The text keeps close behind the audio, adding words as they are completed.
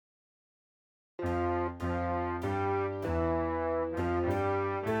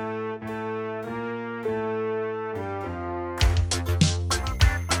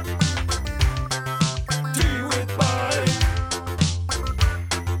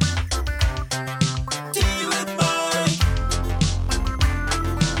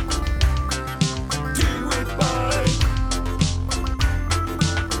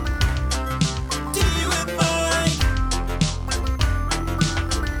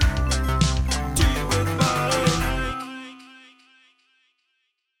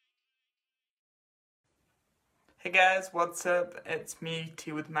Hey guys, what's up? It's me,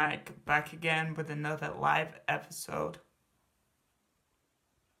 Tea with Mike, back again with another live episode.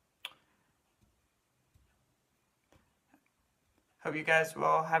 Hope you guys were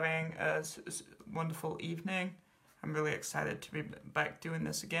all having a wonderful evening. I'm really excited to be back doing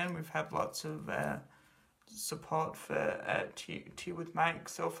this again. We've had lots of support for Tea with Mike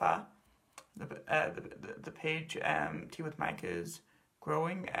so far. The page Tea with Mike is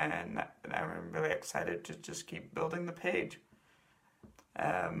growing, and I'm really excited to just keep building the page.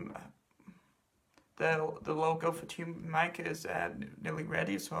 The logo for Tea with Mike is nearly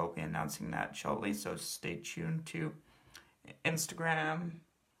ready, so I'll be announcing that shortly. So stay tuned to Instagram,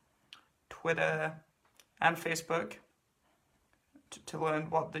 Twitter, and Facebook to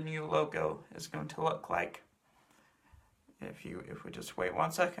learn what the new logo is going to look like. If we just wait 1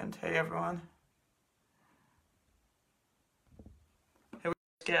 second. Hey everyone. Hey, we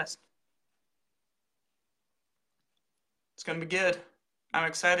guest. It's gonna be good. I'm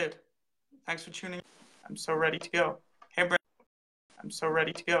excited. Thanks for tuning in. I'm so ready to go. Hey Brandon. I'm so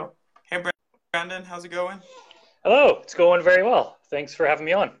ready to go. Hey Brandon, how's it going? Hello, it's going very well. Thanks for having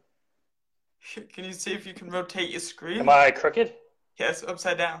me on. Can you see if you can rotate your screen? Am I crooked? Yes,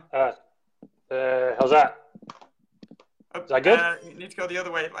 upside down. How's that? Is that good? You need to go the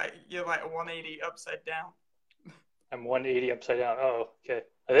other way. Like you're like a 180 upside down. I'm 180 upside down. Oh, okay.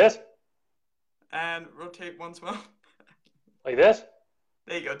 Like this? And rotate once more. Like this?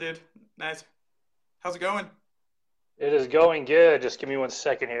 There you go, dude. Nice. How's it going? It is going good. Just give me 1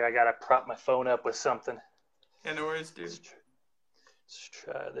 second here. I gotta prop my phone up with something. Yeah, no worries, dude. Let's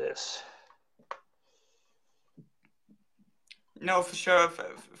try this. No, for sure.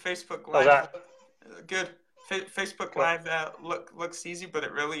 Facebook How's Live. that? Good. Facebook Cool. Live looks easy, but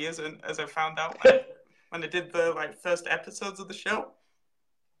it really isn't, as I found out when I did the first episodes of the show.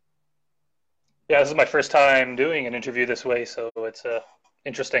 Yeah, this is my first time doing an interview this way, so it's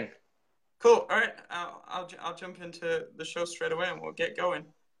interesting. Cool. All right. I'll jump into the show straight away, and we'll get going.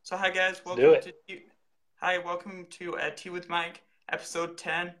 So, hi guys. Let's do it. Welcome to Tea with Mike, episode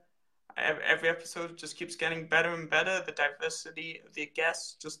 10. Every episode just keeps getting better and better. The diversity of the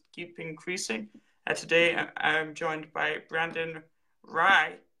guests just keep increasing. Today, I'm joined by Brandon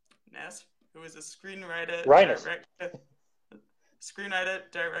Ryness, who is a screenwriter,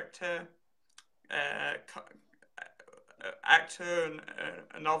 director, actor, and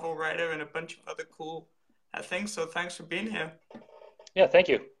a novel writer, and a bunch of other cool things. So thanks for being here. Yeah, thank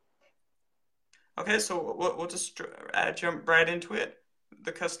you. Okay, so we'll just jump right into it.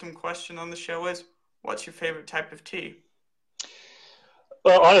 The custom question on the show is, what's your favorite type of tea?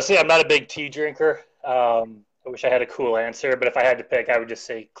 Well, honestly, I'm not a big tea drinker. I wish I had a cool answer, but if I had to pick, I would just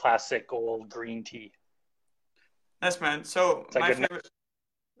say classic old green tea. Nice, man. So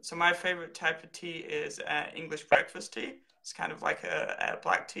my favorite type of tea is English breakfast tea. It's kind of like a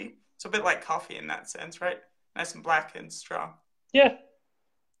black tea. It's a bit like coffee in that sense, right? Nice and black and strong. Yeah.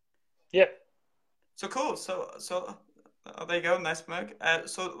 Yeah. So cool. So there you go. Nice mug.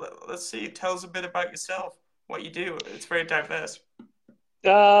 So let's see. Tell us a bit about yourself. What you do. It's very diverse.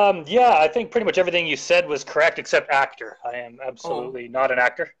 Yeah, I think pretty much everything you said was correct except actor. I am absolutely not an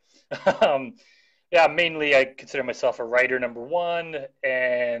actor. Yeah, mainly I consider myself a writer number one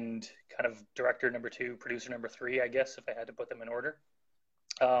and kind of director number two, producer number three, I guess, if I had to put them in order.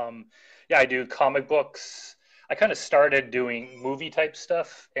 Yeah, I do comic books. I kind of started doing movie type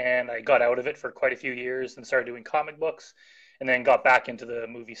stuff and I got out of it for quite a few years and started doing comic books and then got back into the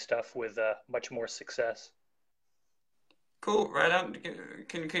movie stuff with much more success. Cool. Right on.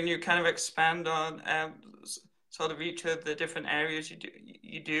 Can you kind of expand on sort of each of the different areas you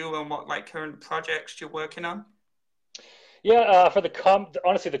do and what like current projects you're working on? Yeah, for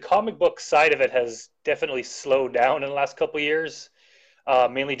honestly, the comic book side of it has definitely slowed down in the last couple of years.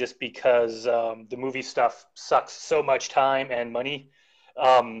 Mainly just because the movie stuff sucks so much time and money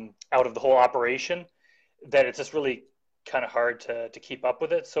out of the whole operation that it's just really kind of hard to keep up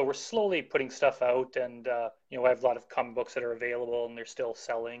with it. So we're slowly putting stuff out, and I have a lot of comic books that are available, and they're still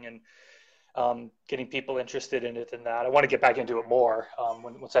selling, and getting people interested in it and that. I want to get back into it more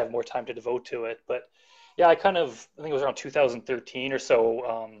once I have more time to devote to it. But yeah, I think it was around 2013 or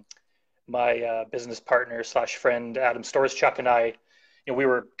so. My business partner slash friend Adam Storschuk and I, we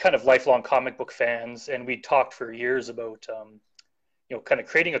were kind of lifelong comic book fans, and we talked for years about, kind of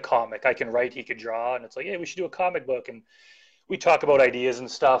creating a comic. I can write, he could draw, and it's like, hey, we should do a comic book. And we talk about ideas and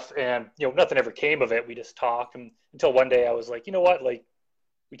stuff, and nothing ever came of it. We just talked, and until one day I was like, you know what, like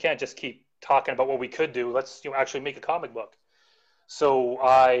we can't just keep talking about what we could do. Let's actually make a comic book. So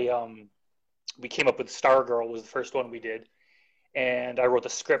we came up with Stargirl was the first one we did, and I wrote the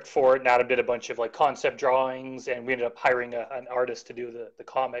script for it. And Adam did a bunch of like concept drawings, and we ended up hiring an artist to do the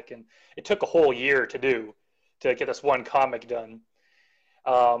comic. And it took a whole year to get this one comic done.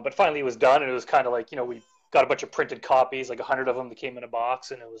 But finally, it was done, and it was kind of like, we got a bunch of printed copies, like 100 of them that came in a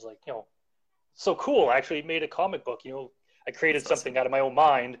box, and it was like, so cool. I actually made a comic book. I created That's awesome. something out of my own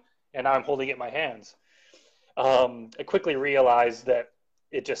mind, and now I'm holding it in my hands. I quickly realized that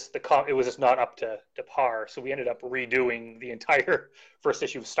it was just not up to par. So we ended up redoing the entire first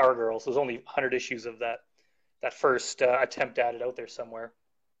issue of Stargirl. So there's only 100 issues of that first attempt at it out there somewhere.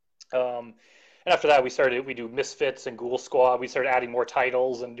 Um, and after that, we do Misfits and Ghoul Squad. We started adding more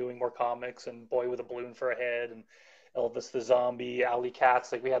titles and doing more comics, and Boy with a Balloon for a Head and Elvis the Zombie, Alley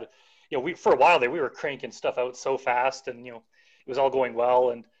Cats. Like we had, we for a while there we were cranking stuff out so fast, and it was all going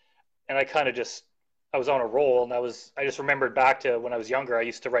well, and I kind of just I was on a roll, and I just remembered back to when I was younger. I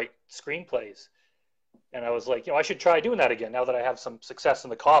used to write screenplays, and I was like, I should try doing that again now that I have some success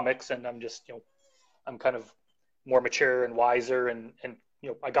in the comics, and I'm just I'm kind of more mature and wiser, and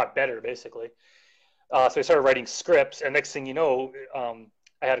I got better basically. So I started writing scripts, and next thing you know,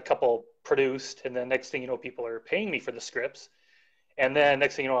 I had a couple produced, and then next thing you know, people are paying me for the scripts, and then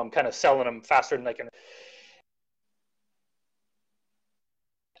next thing you know, I'm kind of selling them faster than I can.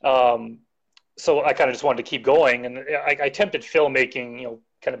 Um, so I kind of just wanted to keep going, and I attempted filmmaking,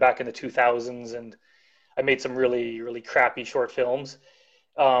 kind of back in the 2000s, and I made some really really crappy short films.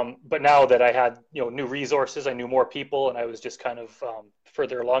 But now that I had new resources, I knew more people, and I was just kind of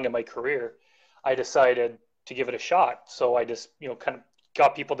further along in my career, I decided to give it a shot. So I just kind of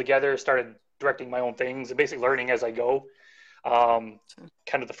got people together, started directing my own things, and basically learning as I go.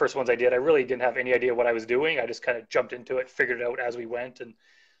 Kind of the first ones I did, I really didn't have any idea what I was doing. I just kind of jumped into it, figured it out as we went, and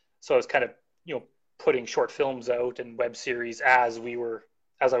so I was kind of putting short films out and web series as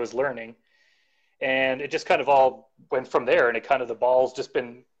I was learning, and it just kind of all went from there. And it kind of the ball's just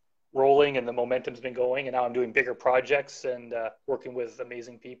been rolling, and the momentum's been going, and now I'm doing bigger projects and working with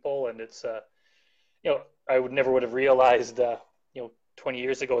amazing people, and it's I would have realized 20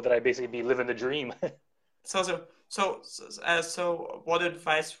 years ago that I'd basically be living the dream. So what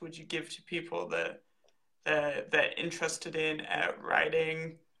advice would you give to people that interested in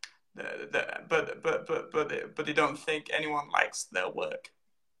writing, but they don't think anyone likes their work?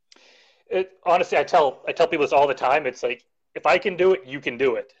 Honestly, I tell people this all the time. It's like, if I can do it, you can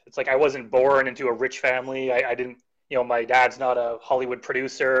do it. It's like, I wasn't born into a rich family. I didn't, my dad's not a Hollywood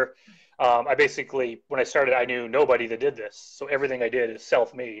producer. I basically, when I started, I knew nobody that did this. So everything I did is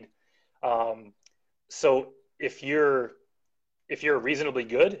self-made. Um, so if you're reasonably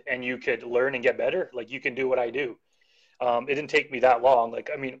good and you could learn and get better, like, you can do what I do. It didn't take me that long. Like,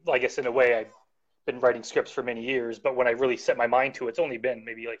 I mean, I guess in a way, I've been writing scripts for many years, but when I really set my mind to it, it's only been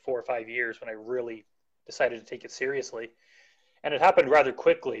maybe like 4 or 5 years when I really decided to take it seriously. And it happened rather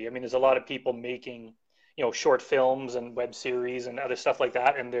quickly. I mean, there's a lot of people making, short films and web series and other stuff like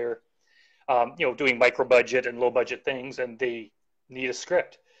that, and they're, doing micro budget and low budget things, and they need a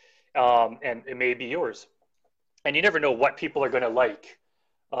script, and it may be yours, and you never know what people are going to like.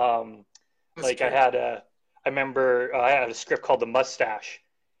 Um, That's like I true. had a, I remember I had a script called The Mustache,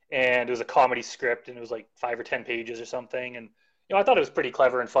 and it was a comedy script, and it was like 5 or 10 pages or something, and I thought it was pretty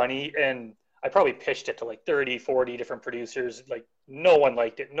clever and funny, and I probably pitched it to like 30, 40 different producers. Like, no one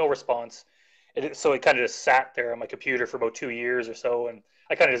liked it, no response. So it kind of just sat there on my computer for about 2 years or so, and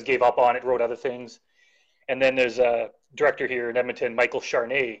I kind of just gave up on it, wrote other things. And then there's a director here in Edmonton, Michael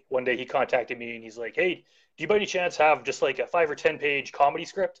Charnay. One day he contacted me, and he's like, "Hey, do you by any chance have just like a 5 or 10 page comedy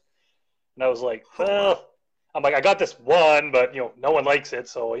script?" And I was like, Oh wow. "Well," I'm like, "I got this one, but no one likes it."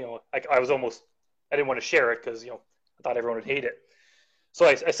 So I was almost, I didn't want to share it because I thought everyone would hate it. So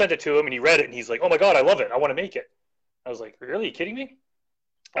I sent it to him, and he read it, and he's like, "Oh my god, I love it! I want to make it." I was like, "Really? Are you kidding me?"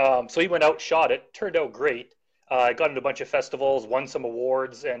 So he went out, shot it, turned out great. I got into a bunch of festivals, won some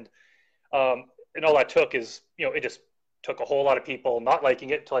awards, and all that took is, it just took a whole lot of people not liking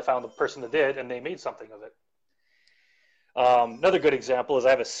it until I found the person that did, and they made something of it. Another good example is I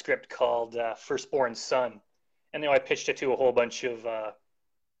have a script called Firstborn Son, and I pitched it to a whole bunch of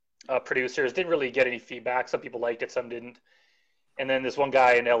producers. Didn't really get any feedback. Some people liked it, some didn't. And then this one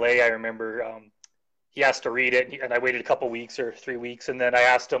guy in LA, I remember, he asked to read it, and I waited a couple weeks or 3 weeks, and then I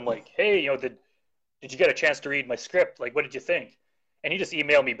asked him, like, "Hey, did you get a chance to read my script? Like, what did you think?" And he just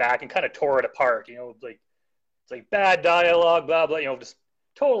emailed me back and kind of tore it apart. Like, it's like bad dialogue, blah blah. Just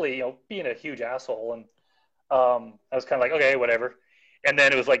totally, being a huge asshole. And I was kind of like, okay, whatever. And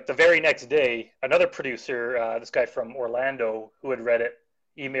then it was like the very next day, another producer, this guy from Orlando who had read it,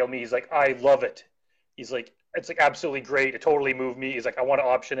 emailed me. He's like, "I love it." He's like, "It's like absolutely great. It totally moved me." He's like, "I want to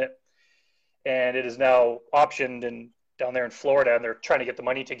option it," and it is now optioned and down there in Florida, and they're trying to get the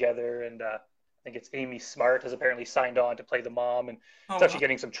money together. And I think it's Amy Smart has apparently signed on to play the mom, and it's Oh, actually wow.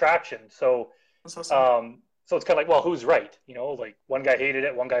 getting some traction. So, That's awesome. so it's kind of like, well, who's right? Like one guy hated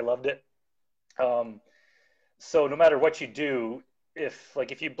it, one guy loved it. Um, so no matter what you do,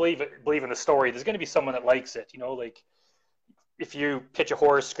 if you believe in the story, there's going to be someone that likes it. Like if you pitch a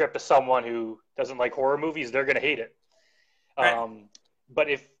horror script to someone who doesn't like horror movies, they're going to hate it. Right. Um, but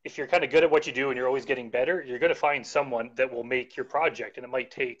if you're kind of good at what you do and you're always getting better, you're going to find someone that will make your project. And it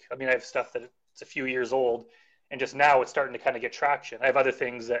might take, I mean, I have stuff that it's a few years old, and just now it's starting to kind of get traction. I have other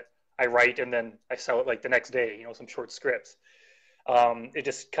things that I write and then I sell it like the next day, some short scripts. It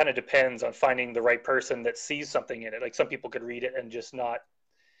just kind of depends on finding the right person that sees something in it. Like some people could read it and just not,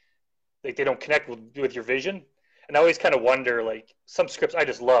 like they don't connect with your vision. And I always kind of wonder, like some scripts I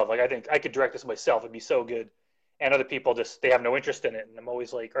just love. Like I think I could direct this myself; it'd be so good. And other people just they have no interest in it. And I'm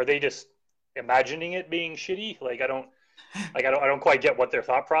always like, are they just imagining it being shitty? I don't quite get what their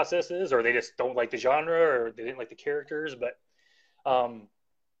thought process is, or they just don't like the genre, or they didn't like the characters. Um,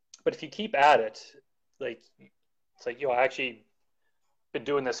 but if you keep at it, like it's like I actually been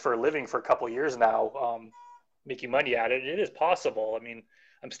doing this for a living for a couple of years now, making money at it. It is possible. I mean,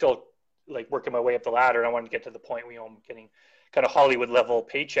 I'm still like working my way up the ladder, and I want to get to the point where I'm getting kind of Hollywood level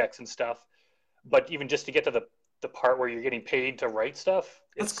paychecks and stuff. But even just to get to the part where you're getting paid to write stuff,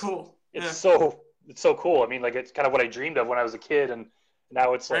 That's cool. it's Yeah. so cool. I mean, like it's kind of what I dreamed of when I was a kid, and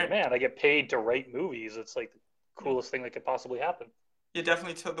now it's like, Right. man, I get paid to write movies. It's like the coolest thing that could possibly happen. You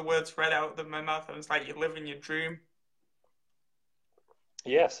definitely took the words right out of my mouth. And it's like you're living your dream.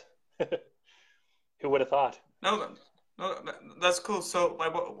 Yes. Who would have thought? No, no, that's cool. So,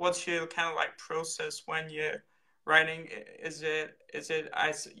 like, what's your kind of like process when you're writing?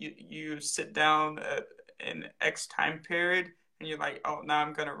 You sit down in X time period and you're like, oh, now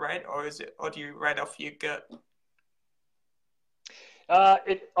I'm gonna write, or do you write off your gut?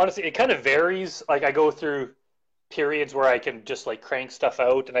 It honestly, it kind of varies. Like I go through periods where I can just like crank stuff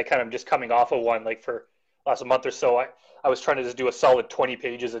out, and I kind of just coming off of one. Like for last month or so, I was trying to just do a solid 20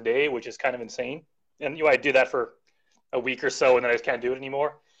 pages a day, which is kind of insane. And I do that for a week or so, and then I just can't do it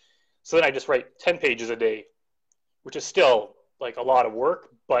anymore. So then I just write 10 pages a day, which is still like a lot of work,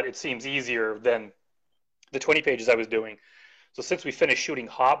 but it seems easier than the 20 pages I was doing. So since we finished shooting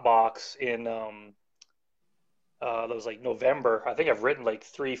Hotbox in that was like November. I think I've written like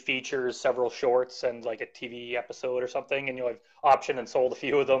 3 features, several shorts, and like a TV episode or something. And I've optioned and sold a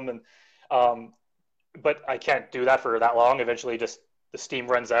few of them. And um, but I can't do that for that long. Eventually, just the steam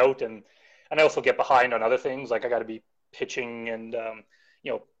runs out, and I also get behind on other things. Like I got to be pitching and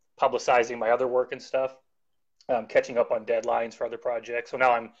you know publicizing my other work and stuff. Catching up on deadlines for other projects. So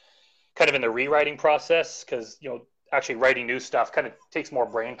now I'm kind of in the rewriting process because actually writing new stuff kind of takes more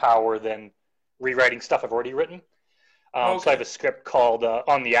brain power than rewriting stuff I've already written. So I have Okay, a script called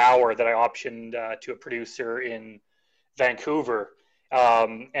On the Hour that I optioned to a producer in Vancouver.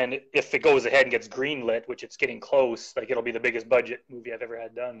 And if it goes ahead and gets greenlit, which it's getting close, like it'll be the biggest budget movie I've ever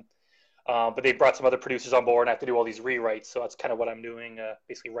had done. But they brought some other producers on board, and I have to do all these rewrites. So that's kind of what I'm doing,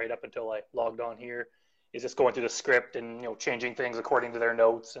 basically right up until I logged on here, is just going through the script and changing things according to their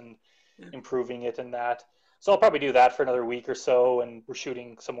notes and yeah. improving it and that. So I'll probably do that for another week or so, and we're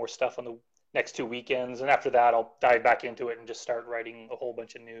shooting some more stuff on the next 2 weekends, and after that I'll dive back into it and just start writing a whole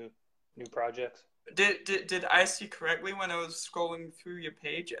bunch of new projects. Did I see correctly when I was scrolling through your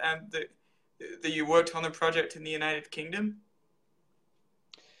page that you worked on a project in the United Kingdom?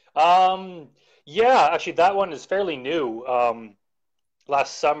 Um, yeah, actually that one is fairly new.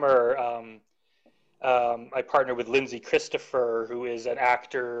 Last summer, I partnered with Lindsay Christopher, who is an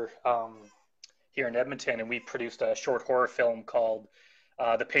actor here in Edmonton, and we produced a short horror film called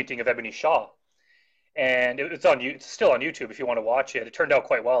 "The Painting of Ebony Shaw." And it's still on YouTube if you want to watch it. It turned out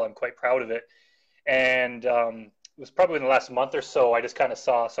quite well. I'm quite proud of it. And it was probably in the last month or so. I just kind of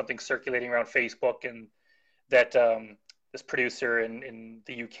saw something circulating around Facebook, and that this producer in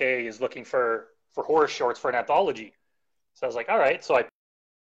the UK is looking for horror shorts for an anthology. So I was like, all right. So I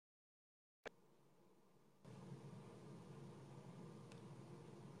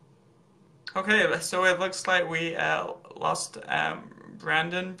Okay, so it looks like we lost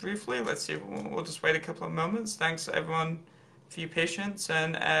Brandon briefly. Let's see, we'll just wait a couple of moments. Thanks everyone for your patience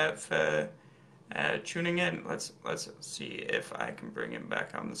and for tuning in. Let's see if I can bring him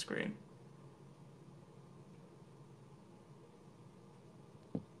back on the screen.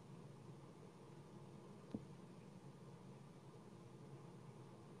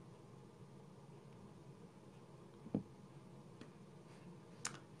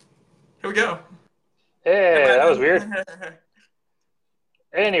 Here we go. Hey, hey, that was Brandon. weird.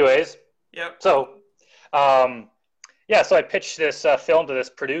 Anyways, Yep. so um, yeah, so I pitched this film to this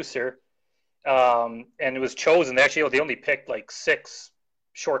producer, and it was chosen. They only picked like 6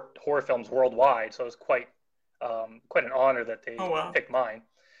 short horror films worldwide, so it was quite an honor that Oh they wow. picked mine.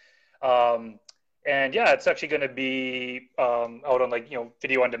 Um, and yeah, it's actually going to be out on like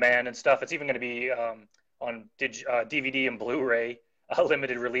video on demand and stuff. It's even going to be on DVD and Blu-ray, a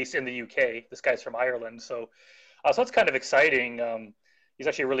limited release in the UK. This guy's from Ireland, so it's kind of exciting. He's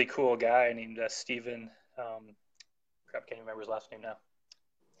actually a really cool guy named Stephen. Um, Crap, can't even remember his last name now.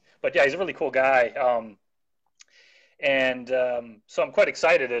 But yeah, he's a really cool guy. And so I'm quite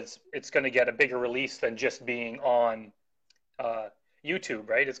excited. It's going to get a bigger release than just being on uh, YouTube,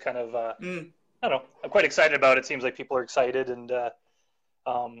 right? It's kind of Mm. I don't know. I'm quite excited about it. Seems like people are excited, and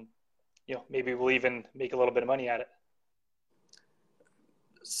um, maybe we'll even make a little bit of money at it.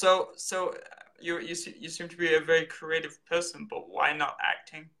 So you seem to be a very creative person, but why not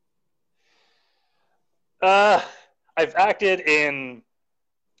acting? Uh, I've acted in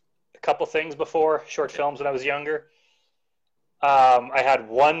a couple things before, short Okay. films when I was younger. I had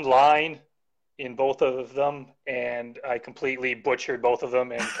one line in both of them, and I completely butchered both of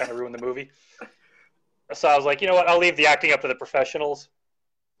them and kind of ruined the movie. So I was like, you know what? I'll leave the acting up to the professionals.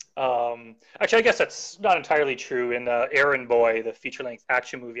 Actually, I guess that's not entirely true. In Errand Boy, the feature-length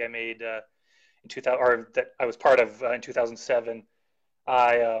action movie I made in 2000, or that I was part of in 2007,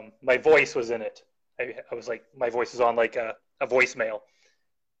 I my voice was in it. I was like, my voice is on like a voicemail,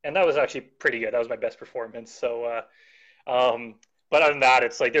 and that was actually pretty good. That was my best performance. But other than that,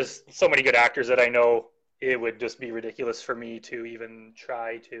 it's like there's so many good actors that I know it would just be ridiculous for me to even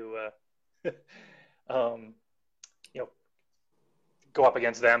try to, um, you know, go up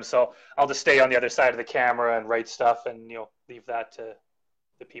against them. So I'll just stay on the other side of the camera and write stuff, and leave that to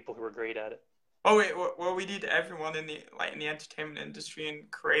the people who are great at it. Oh wait, well we need everyone in the like in the entertainment industry and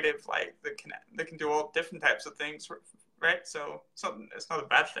creative like that can do all different types of things, right? So something it's not a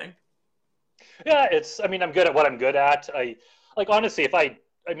bad thing. Yeah, it's. I mean, I'm good at what I'm good at. I like honestly, if I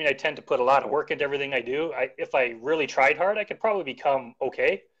mean, I tend to put a lot of work into everything I do. If I really tried hard, I could probably become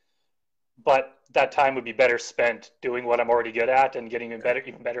okay. But that time would be better spent doing what I'm already good at and getting even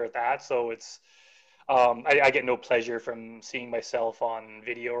better at that. So I get no pleasure from seeing myself on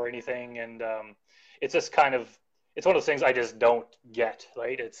video or anything, and it's just kind of, it's one of those things I just don't get.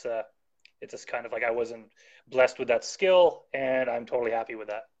 Right? It's just kind of like I wasn't blessed with that skill, and I'm totally happy with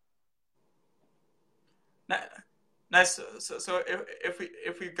that. Ni- Nice. So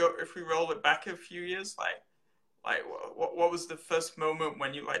if we roll it back a few years, like what was the first moment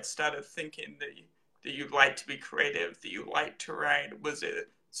when you like started thinking that you'd like to be creative, that you like to write? Was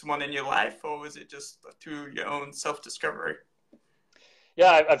it someone in your life, or was it just through your own self discovery?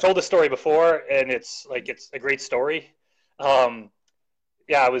 Yeah, I've told this story before, and it's a great story. Um,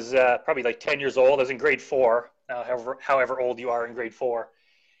 yeah, I was probably like 10 years old. I was in grade four, however old you are in grade four.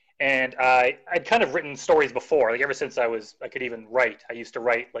 And I'd kind of written stories before, like ever since I could even write. I used to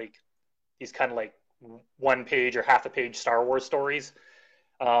write like these kind of like 1 page or half a page Star Wars stories.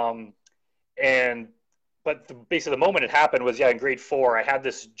 Um, and but basically the moment it happened was, yeah, in grade four, I had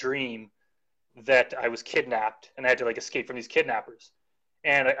this dream that I was kidnapped and I had to like escape from these kidnappers.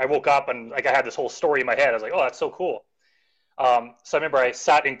 And I woke up and like I had this whole story in my head. I was like, oh, that's so cool. So I remember I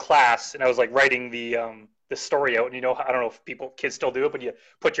sat in class and I was like writing the story out. And I don't know if kids still do it, but you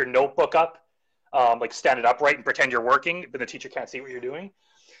put your notebook up, like stand it upright and pretend you're working, but the teacher can't see what you're doing.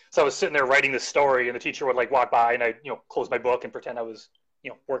 So I was sitting there writing this story, and the teacher would like walk by, and I close my book and pretend I was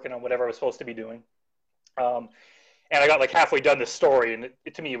working on whatever I was supposed to be doing. Um, and I got like halfway done this story, and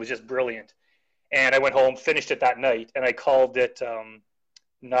to me it was just brilliant. And I went home, finished it that night, and I called it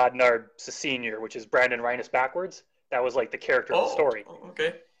Nodnard Senior, which is Brandon Rhinus backwards. That was like the character of the Oh, story.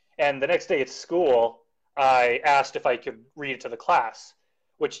 okay. And the next day at school, I asked if I could read it to the class,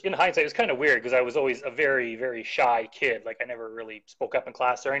 which in hindsight is kind of weird because I was always a very, very shy kid. Like I never really spoke up in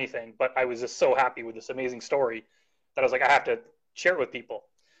class or anything, but I was just so happy with this amazing story that I was like, I have to share it with people.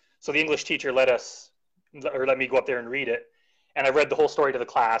 So the English teacher let me go up there and read it. And I read the whole story to the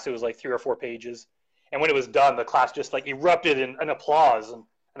class. It was like 3 or 4 pages. And when it was done, the class just like erupted in applause. And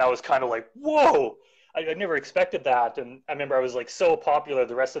I was kind of like, whoa, I never expected that. And I remember I was like so popular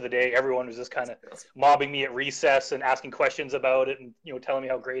the rest of the day. Everyone was just kind of mobbing me at recess and asking questions about it and telling me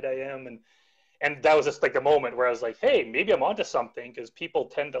how great I am. And that was just like the moment where I was like, hey, maybe I'm onto something because people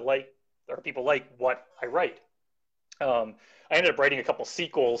tend to like, or people like what I write. I ended up writing a couple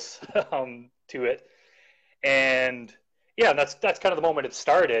sequels to it, and yeah, that's kind of the moment it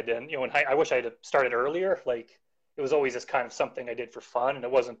started. And and I wish I had started earlier. Like it was always just kind of something I did for fun, and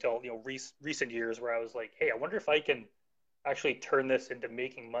it wasn't until recent years where I was like, hey, I wonder if I can actually turn this into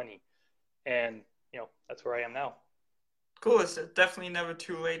making money. And that's where I am now. Cool. It's definitely never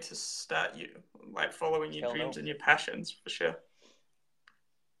too late to start you like following your Hell dreams no. and your passions for sure.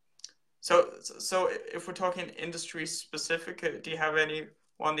 So if we're talking industry specific, do you have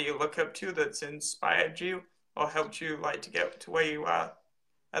anyone that you look up to that's inspired you or helped you like to get to where you are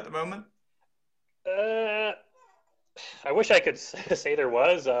at the moment? Uh, I wish I could say there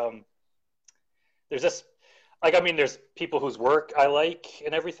was. There's this, like, I mean, there's people whose work I like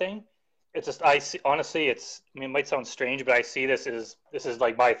and everything. It's just I see, honestly, I mean, it might sound strange, but I see this is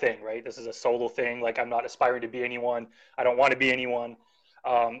like my thing, right? This is a solo thing. Like, I'm not aspiring to be anyone. I don't want to be anyone.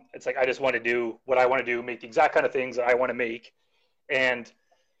 It's like I just want to do what I want to do, make the exact kind of things that I want to make, and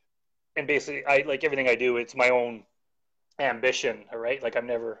basically, I like everything I do. It's my own ambition, all right? Like I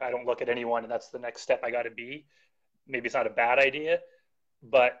don't look at anyone, and that's the next step I got to be. Maybe it's not a bad idea,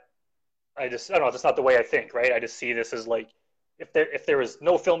 but I don't know, that's not the way I think, right? I just see this as like if there was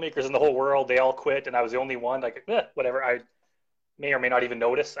no filmmakers in the whole world, they all quit, and I was the only one, like whatever. I may or may not even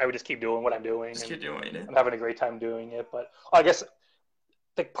notice. I would just keep doing what I'm doing, Just and keep doing it. I'm having a great time doing it. But I guess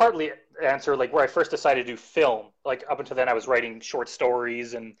like partly answer like where I first decided to do film. Like up until then, I was writing short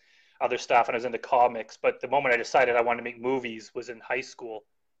stories and other stuff, and I was into comics. But the moment I decided I wanted to make movies was in high school.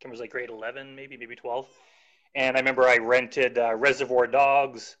 I was like grade 11, maybe 12. And I remember I rented Reservoir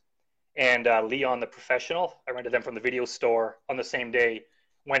Dogs and Leon the Professional. I rented them from the video store on the same day.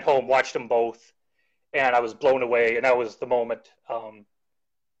 Went home, watched them both, and I was blown away. And that was the moment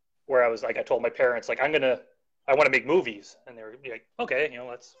where I was like, I told my parents, like, I want to make movies, and they were like, okay,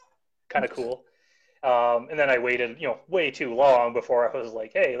 that's kind of cool. And then I waited, way too long before I was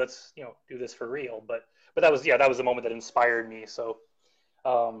like, hey, let's, do this for real. But that was the moment that inspired me. So,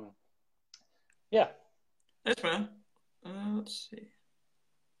 um, yeah. Yes, man. Let's see.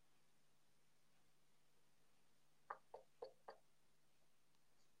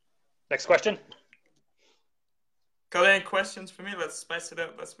 Next question. Got any questions for me? Let's spice it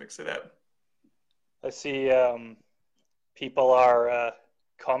up. Let's mix it up. I see people are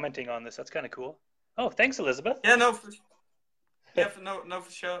commenting on this. That's kind of cool. Oh, thanks, Elizabeth. Yeah, no, yeah, no,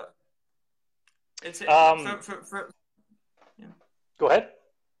 for sure. It's um, yeah. Go ahead.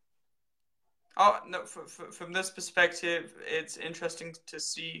 Oh no, from this perspective, it's interesting to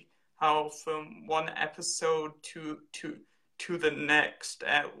see how from one episode to the next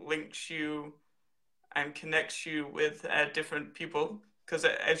links you and connects you with different people. Because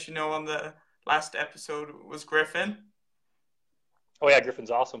as you know, on the last episode was Griffin. Oh yeah, Griffin's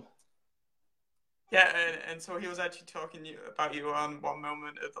awesome. Yeah, and so he was actually talking about you on one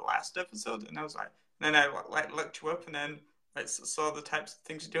moment of the last episode, and I was like, and then I like looked you up, and then I saw the types of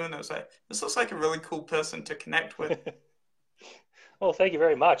things you're doing. I was like, this looks like a really cool person to connect with. Well, thank you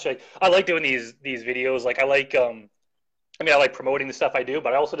very much. I like doing these videos. Like I mean, I like promoting the stuff I do,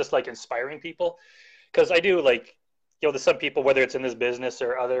 but I also just like inspiring people because I do like, there's some people, whether it's in this business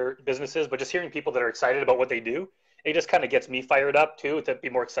or other businesses, but just hearing people that are excited about what they do, it just kind of gets me fired up too to be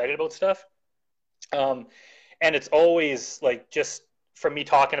more excited about stuff. Um, and it's always like just from me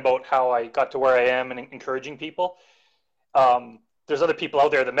talking about how I got to where I am and encouraging people. There's other people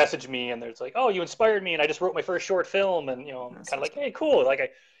out there that message me and it's like, oh, you inspired me, and I just wrote my first short film, and I'm That's kind of like, awesome. hey, cool.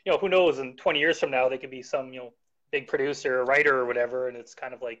 Like who knows? In 20 years from now, they could be some big producer, or writer, or whatever, and it's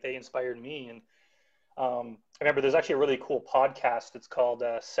kind of like they inspired me. And I remember there's actually a really cool podcast. It's called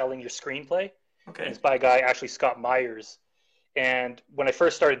Selling Your Screenplay, and Okay. it's by a guy actually Scott Myers. And when I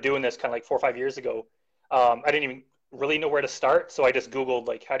first started doing this, kind of like 4 or 5 years ago, I didn't even really know where to start. So I just Googled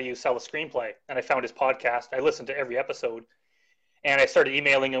like, how do you sell a screenplay? And I found his podcast. I listened to every episode, and I started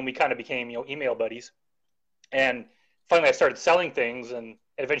emailing him. We kind of became email buddies. And finally, I started selling things, and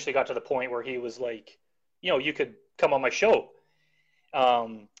it eventually got to the point where he was like, you could come on my show.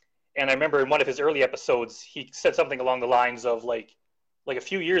 Um, and I remember in one of his early episodes, he said something along the lines of like a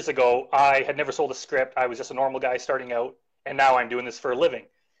few years ago, I had never sold a script. I was just a normal guy starting out, and now I'm doing this for a living.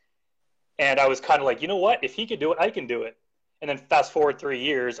 And I was kind of like, you know what? If he could do it, I can do it. And then fast forward 3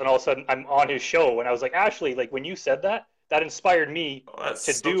 years, and all of a sudden I'm on his show. And I was like, Ashley, like when you said that, that inspired me Oh, that's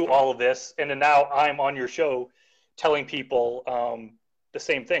to so do cool. all of this. And then now I'm on your show telling people the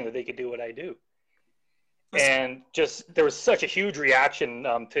same thing, that they could do what I do. That's, And just there was such a huge reaction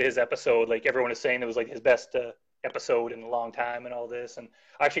to his episode. Like everyone is saying it was like his best episode in a long time and all this. And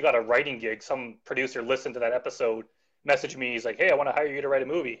I actually got a writing gig. Some producer listened to that episode, messaged me. He's like, hey, I want to hire you to write a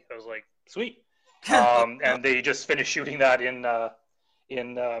movie. I was like, sweet. And they just finished shooting that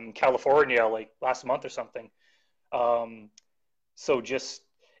in California like last month or something. Um, so just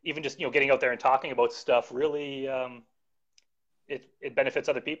even just getting out there and talking about stuff really, it benefits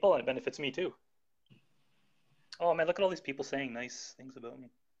other people, and it benefits me too. Oh man, look at all these people saying nice things about me.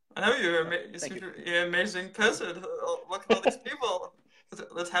 I know Thank you. you're an amazing person. Look at all these people.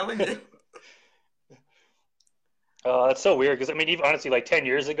 They're telling you. That's so weird because I mean, even honestly, like 10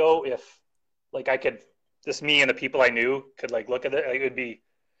 years ago, if like I could, just me and the people I knew could like look at it, like, it would be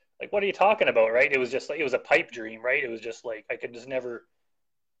like, what are you talking about, right? It was just like it was a pipe dream, right? It was just like I could just never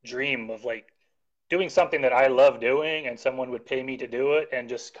dream of like doing something that I love doing, and someone would pay me to do it, and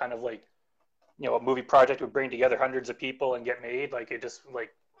just kind of like a movie project would bring together hundreds of people and get made. Like it just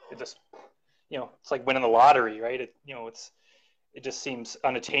it's like winning the lottery, right? It just seems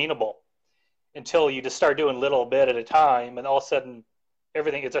unattainable until you just start doing a little bit at a time, and all of a sudden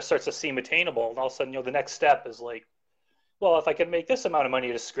everything it just starts to seem attainable, and all of a sudden the next step is like, well, if I can make this amount of money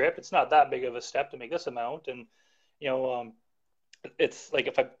at a script, it's not that big of a step to make this amount, and you know it's like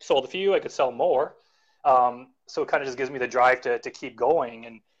if I sold a few, I could sell more. So it kind of just gives me the drive to keep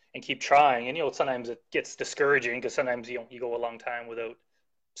going and keep trying. And sometimes it gets discouraging because sometimes you go a long time without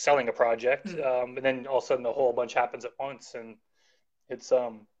selling a project, Hmm. and then all of a sudden a whole bunch happens at once, and it's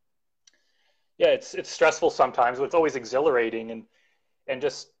yeah, it's stressful sometimes, but it's always exhilarating, and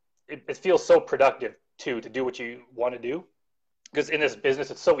just it feels so productive too to do what you want to do, because in this business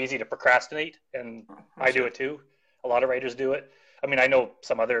it's so easy to procrastinate, and Oh, I'm I do sure. it too. A lot of writers do it. I mean, I know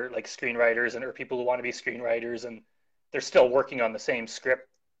some other like screenwriters and or people who want to be screenwriters, and they're still working on the same script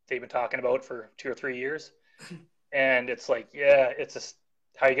they've been talking about for 2 or 3 years, and it's like, yeah, it's just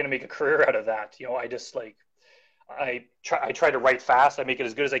how are you going to make a career out of that? I just like I try to write fast. I make it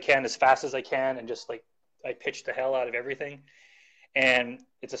as good as I can, as fast as I can, and just like I pitch the hell out of everything, and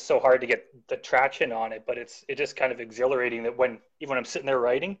it's just so hard to get the traction on it. But it's just kind of exhilarating that even when I'm sitting there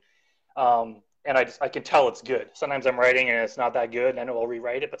writing, and I can tell it's good. Sometimes I'm writing and it's not that good, and I know I'll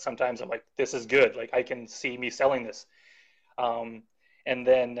rewrite it. But sometimes I'm like, this is good. Like I can see me selling this, um, and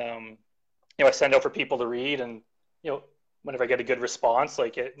then I send out for people to read, and you know whenever I get a good response,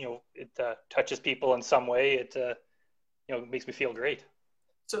 like it touches people in some way. It makes me feel great.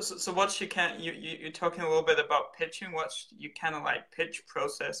 So what's your you're talking a little bit about pitching. What's your kind of like pitch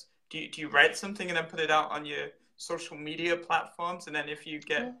process? Do you write something and then put it out on your social media platforms, and then if you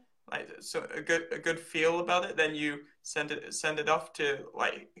get like a good feel about it, then you send it off to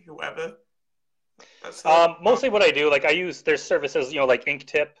like whoever that's it? Mostly what I do, like I use there's services, like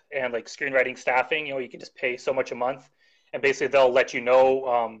Inktip and like screenwriting staffing. You can just pay so much a month, and basically they'll let you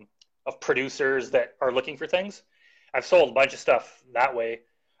know of producers that are looking for things. I've sold a bunch of stuff that way.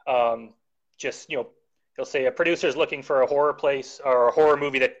 Um, just they'll say a producer is looking for a horror place or a horror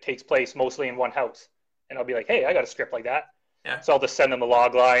movie that takes place mostly in one house, and I'll be like, hey, I got a script like that. Yeah. So I'll just send them the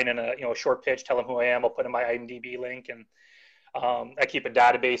log line and a short pitch, tell them who I am. I'll put in my IMDb link, and I keep a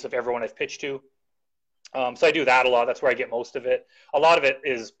database of everyone I've pitched to. So I do that a lot. That's where I get most of it. A lot of it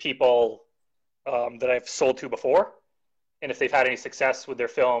is people that I've sold to before, and if they've had any success with their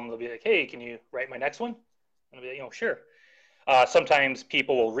film, they'll be like, "Hey, can you write my next one?" And I'll be like, "Sure." Sometimes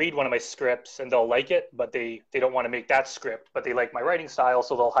people will read one of my scripts and they'll like it, but they don't want to make that script, but they like my writing style,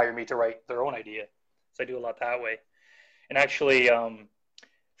 so they'll hire me to write their own idea. So I do a lot that way. And actually,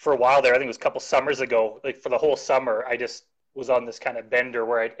 for a while there, I think it was a couple summers ago, like for the whole summer, I just was on this kind of bender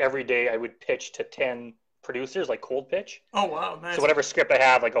where every day I would pitch to 10 producers, like cold pitch. Oh wow, So nice. whatever script I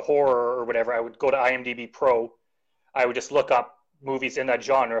have, like a horror or whatever, I would go to IMDb Pro. I would just look up movies in that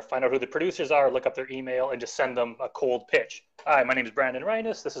genre, find out who the producers are, look up their email, and just send them a cold pitch. Hi, my name is Brandon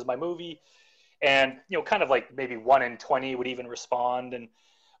Reines. This is my movie, and kind of like maybe 1 in 20 would even respond. And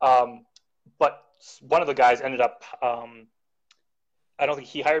but one of the guys ended up I don't think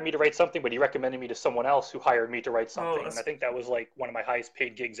he hired me to write something, but he recommended me to someone else who hired me to write Oh, something. And I that's think that was like one of my highest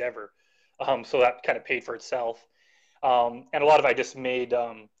paid gigs ever. So that kind of paid for itself. And a lot of I just made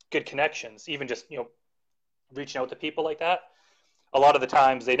good connections, even just, reaching out to people like that. A lot of the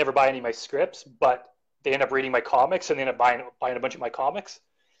times they never buy any of my scripts, but they end up reading my comics and they end up buying a bunch of my comics.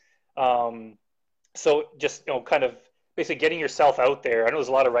 Um, so just, kind of basically getting yourself out there. I know there's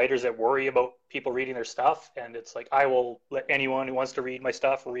a lot of writers that worry about people reading their stuff, and it's like I will let anyone who wants to read my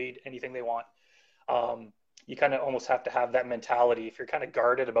stuff read anything they want. You kind of almost have to have that mentality if you're kind of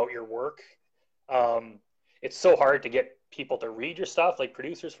guarded about your work. Um, it's so hard to get people to read your stuff, like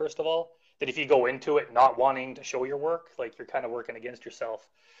producers, first of all, that if you go into it not wanting to show your work, like you're kind of working against yourself.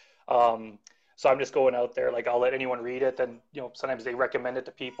 Um, so I'm just going out there, like I'll let anyone read it, and sometimes they recommend it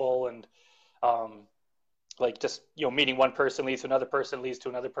to people, and um, like just meeting one person leads to another person leads to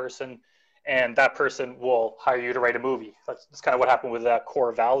another person, and that person will hire you to write a movie. That's kind of what happened with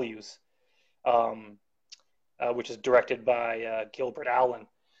Core Values, um, which is directed by Gilbert Allen.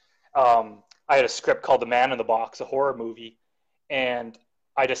 I had a script called The Man in the Box, a horror movie, and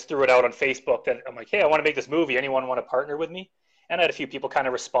I just threw it out on Facebook that I'm like, hey, I want to make this movie. Anyone want to partner with me? And I had a few people kind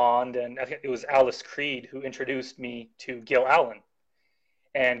of respond, and I think it was Alice Creed who introduced me to Gil Allen.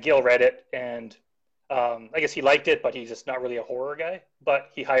 And Gil read it, and I guess he liked it, but he's just not really a horror guy. But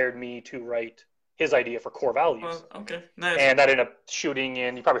he hired me to write his idea for Core Values, Well, okay, nice. and that ended up shooting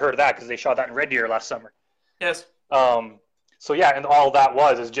in. You probably heard of that because they shot that in Red Deer last summer. Yes. Um, so yeah, and all that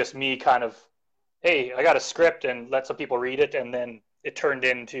was is just me kind of, hey, I got a script and let some people read it, and then it turned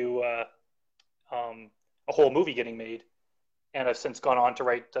into a whole movie getting made. And I've since gone on to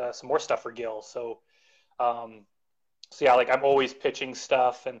write some more stuff for Gil. Um, so yeah, like I'm always pitching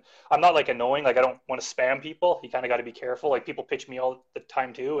stuff, and I'm not like annoying. Like I don't want to spam people. You kind of got to be careful. Like people pitch me all the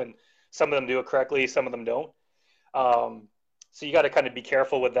time too, and some of them do it correctly, some of them don't. Um, so you got to kind of be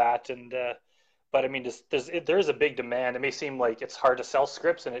careful with that. And but I mean, there's a big demand. It may seem like it's hard to sell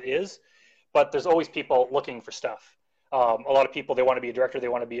scripts, and it is, but there's always people looking for stuff. A lot of people, they want to be a director, they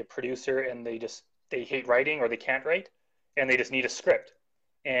want to be a producer, and they hate writing or they can't write, and they just need a script,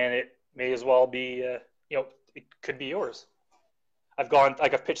 and it may as well be it could be yours.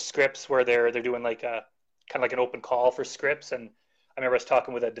 I've pitched scripts where they're doing like a kind of like an open call for scripts, and I remember I was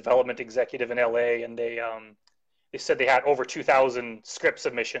talking with a development executive in LA, and they said they had over 2,000 script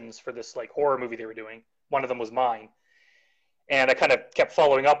submissions for this like horror movie they were doing. One of them was mine, and I kind of kept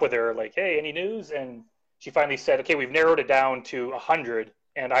following up with her, like, hey, any news? And she finally said, okay, we've narrowed it down to 100,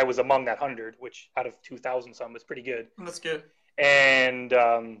 and I was among that 100, which out of 2,000 some was pretty good. That's good. And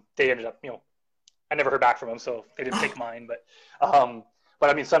they ended up, I never heard back from them, so they didn't take mine. But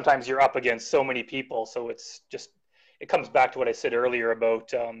I mean, sometimes you're up against so many people, so it comes back to what I said earlier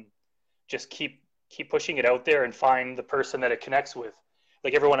about just keep pushing it out there and find the person that it connects with.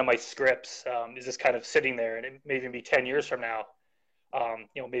 Like every one of my scripts is just kind of sitting there, and it may even be 10 years from now.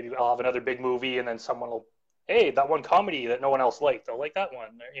 Maybe I'll have another big movie, and then someone will, hey, that one comedy that no one else liked, they'll like that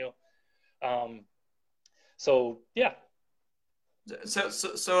one. So yeah.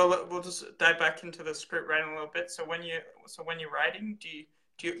 So we'll just dive back into the script writing a little bit. So when you're writing, do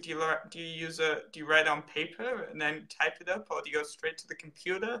you write on paper and then type it up, or do you go straight to the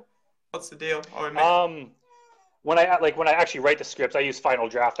computer? What's the deal? When I actually write the scripts, I use Final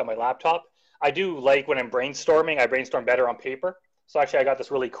Draft on my laptop. I do like when I'm brainstorming, I brainstorm better on paper. So actually, I got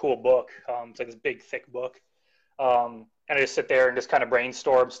this really cool book. It's like this big, thick book, and I just sit there and just kind of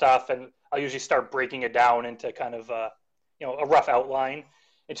brainstorm stuff. And I usually start breaking it down into kind of a rough outline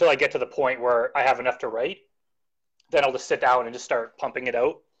until I get to the point where I have enough to write. Then I'll just sit down and just start pumping it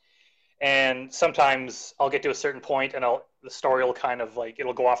out. And sometimes I'll get to a certain point, and the story will kind of like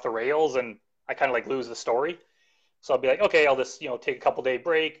it'll go off the rails, and I kind of like lose the story. So I'll be like, okay, I'll just take a couple-day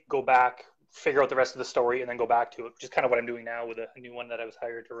break, go back, figure out the rest of the story, and then go back to it, which is kind of what I'm doing now with a new one that I was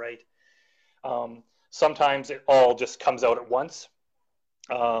hired to write. Sometimes it all just comes out at once.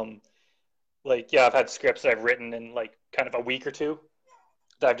 I've had scripts that I've written in like kind of a week or two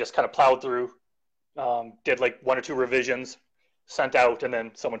that I've just kind of plowed through, did like one or two revisions, sent out, and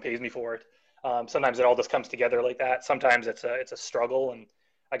then someone pays me for it. Sometimes it all just comes together like that. Sometimes it's a struggle, and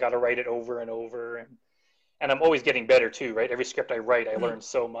I got to write it over and over, and I'm always getting better too, right? Every script I write, I learn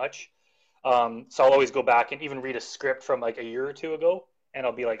so much. So I'll always go back and even read a script from like a year or two ago, and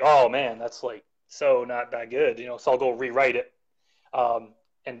I'll be like, oh man, that's like so not that good, So I'll go rewrite it,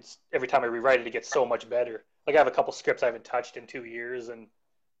 and every time I rewrite it, it gets so much better. Like I have a couple scripts I haven't touched in 2 years, and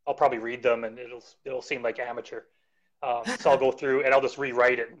I'll probably read them, and it'll seem like amateur. So I'll go through and I'll just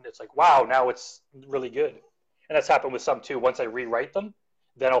rewrite it, and it's like, wow, now it's really good. And that's happened with some too. Once I rewrite them,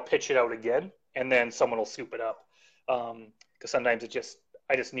 then I'll pitch it out again, and then someone will soup it up. Because sometimes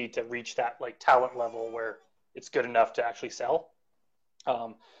I just need to reach that like talent level where it's good enough to actually sell.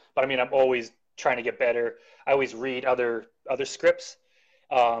 But I mean, I'm always trying to get better. I always read other scripts,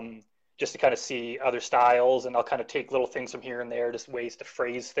 just to kind of see other styles, and I'll kind of take little things from here and there, just ways to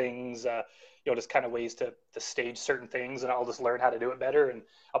phrase things, just kind of ways to stage certain things, and I'll just learn how to do it better and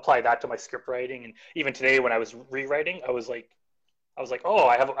apply that to my script writing. And even today when I was rewriting, I was like, oh,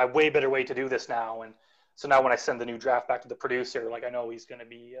 I have a way better way to do this now. And so now when I send the new draft back to the producer, like I know he's going to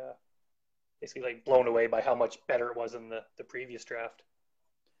be basically like blown away by how much better it was than the previous draft.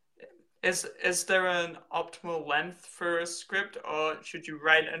 Is there an optimal length for a script, or should you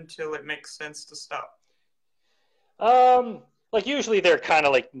write until it makes sense to stop? Like usually they're kind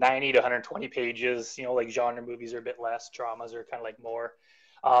of like 90 to 120 pages. Like genre movies are a bit less, dramas are kind of like more.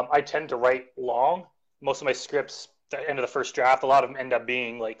 I tend to write long. Most of my scripts, the end of the first draft, a lot of them end up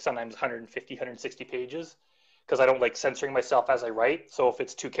being like sometimes 150, 160 pages, because I don't like censoring myself as I write. So if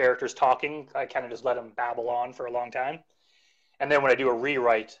it's two characters talking, I kind of just let them babble on for a long time. And then when I do a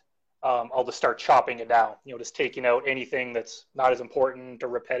rewrite, I'll just start chopping it down, just taking out anything that's not as important or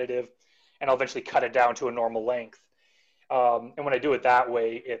repetitive, and I'll eventually cut it down to a normal length. And when I do it that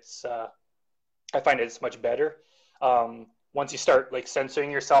way, I find it's much better. Once you start like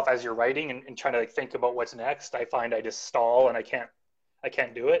censoring yourself as you're writing and trying to like think about what's next, I find I just stall and I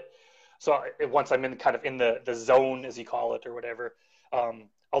can't do it. So once I'm in kind of in the zone, as you call it, or whatever,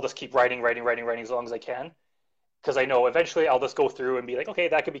 I'll just keep writing as long as I can, because I know eventually I'll just go through and be like, okay,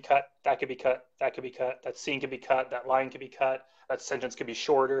 that could be cut, that could be cut, that could be cut, that scene could be cut, that line could be cut, that sentence could be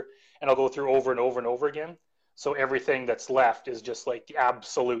shorter, and I'll go through over and over and over again. So everything that's left is just like the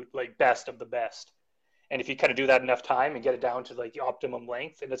absolute like best of the best. And if you kind of do that enough time and get it down to like the optimum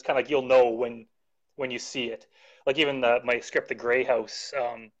length, and it's kind of like you'll know when you see it. Like even my script, The Grey House,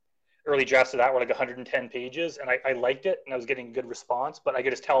 early drafts of that were like 110 pages, and I liked it, and I was getting a good response, but I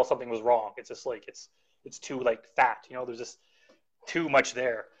could just tell something was wrong. It's just like it's too like fat, there's just too much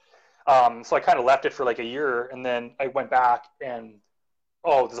there. So I kind of left it for like a year, and then I went back and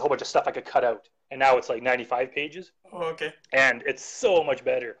there's a whole bunch of stuff I could cut out, and now it's like 95 pages, Oh, okay. and it's so much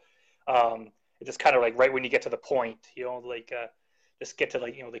better. It's just kind of like right when you get to the point, like just get to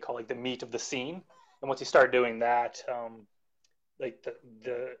like they call like the meat of the scene, and once you start doing that, like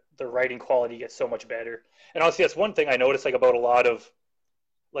the writing quality gets so much better. And honestly, that's one thing I noticed like about a lot of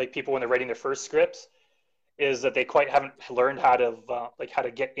like people when they're writing their first scripts is that they quite haven't learned how to how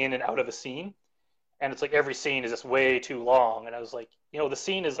to get in and out of a scene, and it's like every scene is just way too long. And I was like, the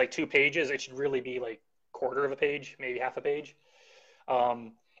scene is like 2 pages, it should really be like quarter of a page, maybe half a page.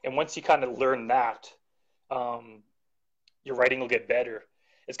 And once you kind of learn that, your writing will get better.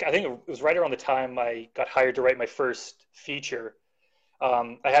 I think it was right around the time I got hired to write my first feature.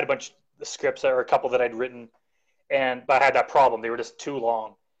 I had a bunch of scripts, or a couple that I'd written, but I had that problem. They were just too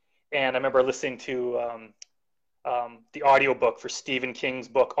long. And I remember listening to the audiobook for Stephen King's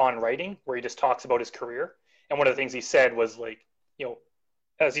book on writing, where he just talks about his career. And one of the things he said was like,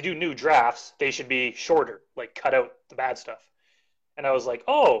 as you do new drafts, they should be shorter, like cut out the bad stuff. And I was like,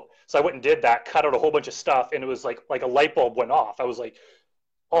 oh, so I went and did that, cut out a whole bunch of stuff, and it was like a light bulb went off. I was like,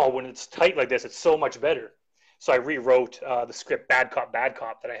 oh, when it's tight like this, it's so much better. So I rewrote the script Bad Cop, Bad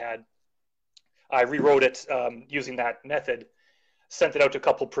Cop that I had. I rewrote it using that method, sent it out to a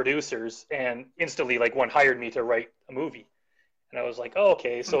couple producers, and instantly like one hired me to write a movie. And I was like, oh,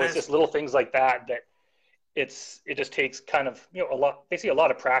 okay. So it's just little things like that it just takes kind of basically a lot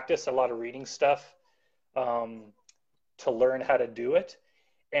of practice, a lot of reading stuff to learn how to do it.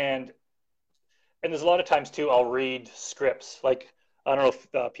 And there's a lot of times too I'll read scripts. Like I don't know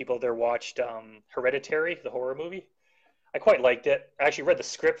if people there watched Hereditary, the horror movie. I quite liked it. I actually read the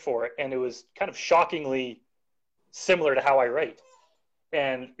script for it, and it was kind of shockingly similar to how I write.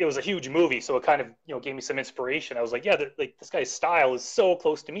 And it was a huge movie, so it kind of gave me some inspiration. I was like, yeah, like this guy's style is so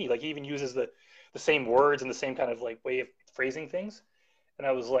close to me. Like he even uses the same words and the same kind of like way of phrasing things. And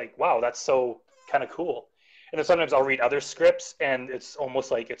I was like, wow, that's so kind of cool. And then sometimes I'll read other scripts, and it's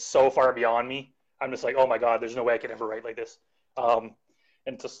almost like it's so far beyond me. I'm just like, oh my god, there's no way I could ever write like this. And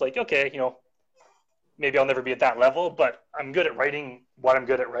just like, okay, maybe I'll never be at that level, but I'm good at writing what I'm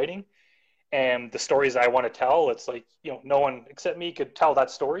good at writing. And the stories I want to tell, it's like, no one except me could tell that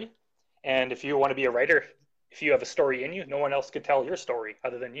story. And if you want to be a writer, if you have a story in you, no one else could tell your story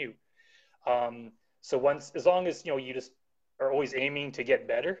other than you. So as long as, you just are always aiming to get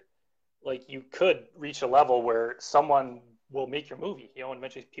better, like you could reach a level where someone will make your movie, and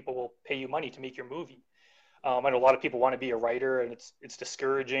eventually people will pay you money to make your movie. I know a lot of people want to be a writer, and it's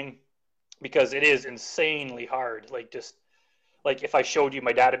discouraging because it is insanely hard. Like just like if I showed you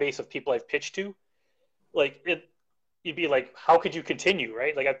my database of people I've pitched to, like you'd be like, how could you continue,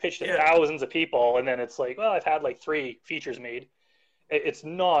 right? Like I've pitched to thousands of people, and then it's like, well, I've had like 3 features made. It's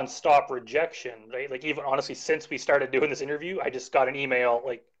nonstop rejection, right? Like even honestly, since we started doing this interview, I just got an email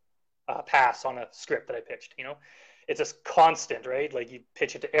like pass on a script that I pitched. It's just constant, right? Like you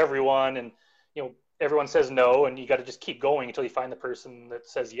pitch it to everyone, and everyone says no, and you got to just keep going until you find the person that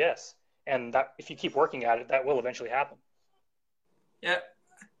says yes. And that if you keep working at it, that will eventually happen. Yeah.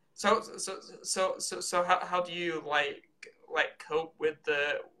 So how do you like cope with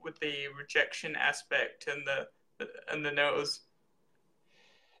the rejection aspect and the no's?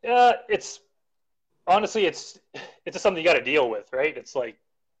 It's honestly it's just something you got to deal with, right? It's like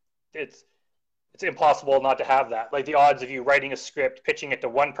it's impossible not to have that. Like the odds of you writing a script, pitching it to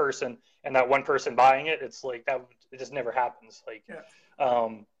one person, and that one person buying it, it's like that. It just never happens. Like,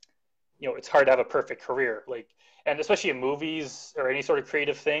 it's hard to have a perfect career. Like, and especially in movies or any sort of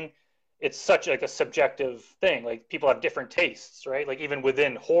creative thing, it's such like a subjective thing. Like people have different tastes, right? Like even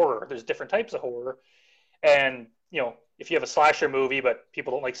within horror, there's different types of horror, and if you have a slasher movie but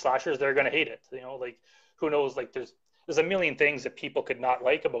people don't like slashers, they're gonna hate it. Like who knows? Like there's a million things that people could not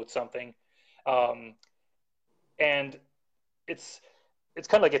like about something. And it's it's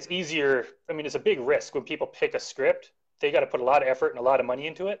kind of like it's easier. I mean, it's a big risk when people pick a script. They got to put a lot of effort and a lot of money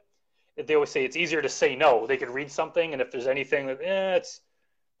into it. They always say it's easier to say no. They could read something, and if there's anything that it's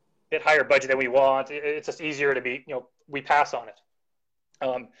a bit higher budget than we want, it's just easier to be, we pass on it.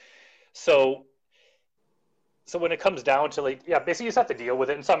 Um, so so when it comes down to like, yeah, basically you just have to deal with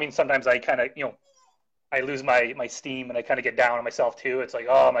it. And so I mean, sometimes I kind of, I lose my steam and I kind of get down on myself too. It's like,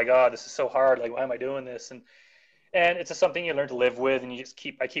 oh my god, this is so hard. Like, why am I doing this? And it's just something you learn to live with, and you just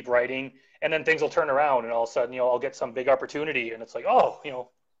I keep writing, and then things will turn around, and all of a sudden, I'll get some big opportunity, and it's like, oh,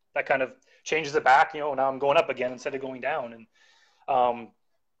 that kind of changes it back. Now I'm going up again instead of going down, and um,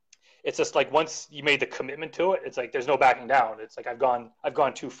 it's just like once you made the commitment to it, it's like there's no backing down. It's like I've gone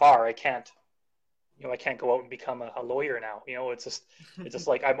too far. I can't go out and become a lawyer now. It's just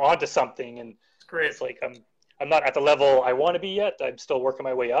like I'm onto something, and Great. it's like I'm not at the level I want to be yet. I'm still working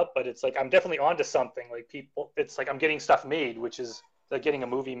my way up, but it's like I'm definitely onto something. Like people, it's like I'm getting stuff made, which is like getting a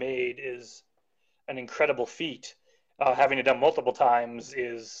movie made is an incredible feat. Having it done multiple times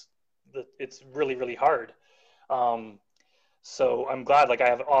it's really really hard. Um, so I'm glad like I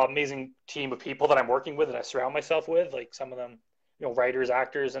have an amazing team of people that I'm working with and I surround myself with, like some of them, writers,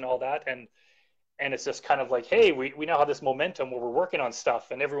 actors, and all that, and it's just kind of like, hey, we now have this momentum where we're working on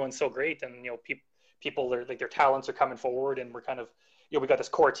stuff and everyone's so great, and people are like their talents are coming forward, and we're kind of, we got this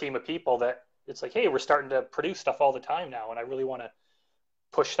core team of people that it's like, hey, we're starting to produce stuff all the time now, and I really want to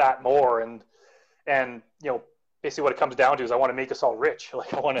push that more, and basically what it comes down to is I want to make us all rich.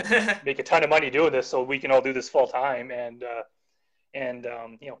 Like I want to make a ton of money doing this so we can all do this full time, and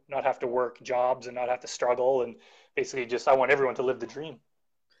not have to work jobs and not have to struggle, and basically just I want everyone to live the dream.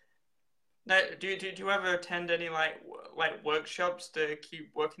 Now, do you ever attend any like workshops to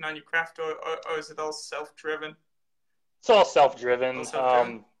keep working on your craft, or is it all self-driven? It's all All self-driven.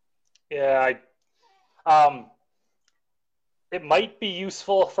 self-driven. Yeah, um, it might be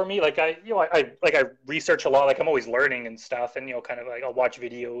useful for me. Like I research a lot. Like I'm always learning and stuff, and kind of like I'll watch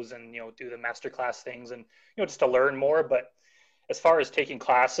videos and do the masterclass things, and just to learn more. But as far as taking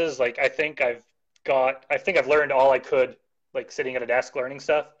classes, like I think I've learned all I could, like sitting at a desk learning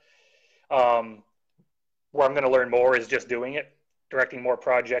stuff. Um, where I'm going to learn more is just doing it, directing more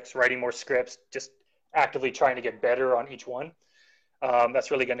projects, writing more scripts, just actively trying to get better on each one.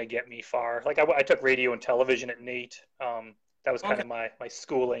 That's really going to get me far. Like I took radio and television at NAIT. That was kind Okay. of my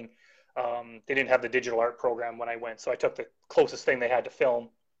schooling. They didn't have the digital art program when I went, so I took the closest thing they had to film,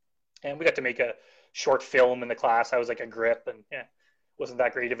 and we got to make a short film in the class. I was like a grip, and yeah, wasn't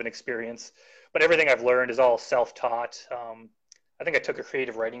that great of an experience. But everything I've learned is all self-taught. I think I took a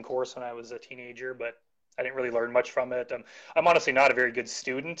creative writing course when I was a teenager, but I didn't really learn much from it. I'm honestly not a very good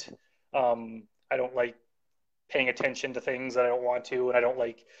student. I don't like paying attention to things that I don't want to, and I don't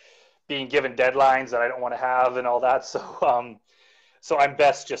like being given deadlines that I don't want to have and all that. So I'm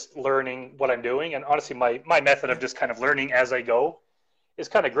best just learning what I'm doing. And honestly, my method of just kind of learning as I go is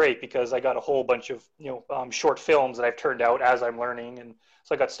kind of great because I got a whole bunch of short films that I've turned out as I'm learning, and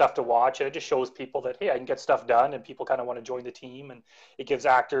so I got stuff to watch, and it just shows people that hey, I can get stuff done, and people kind of want to join the team, and it gives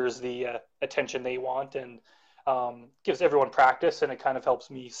actors the attention they want, and gives everyone practice, and it kind of helps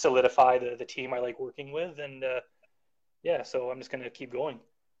me solidify the team I like working with, and yeah, so I'm just gonna keep going.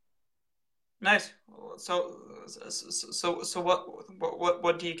 Nice. So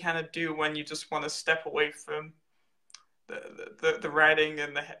what do you kind of do when you just want to step away from the writing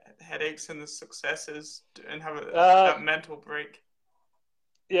and the headaches and the successes and have Uh, that mental break?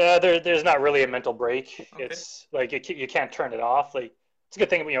 yeah, there's not really a mental break. Okay. It's like you can't turn it off. Like it's a good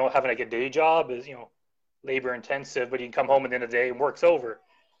thing, having like a day job is labor intensive, but you can come home at the end of the day and work's over.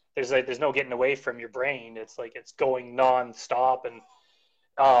 There's no getting away from your brain. It's like it's going nonstop, and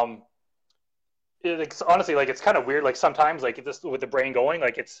um, it's honestly like it's kind of weird. Like sometimes like just with the brain going,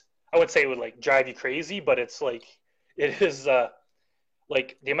 like I would say it would like drive you crazy, but it's like it is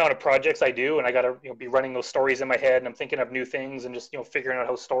like the amount of projects I do, and I got to be running those stories in my head, and I'm thinking of new things, and just figuring out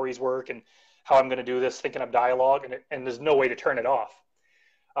how stories work and how I'm going to do this, thinking of dialogue, and there's no way to turn it off.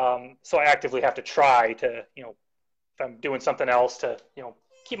 So I actively have to try to if I'm doing something else to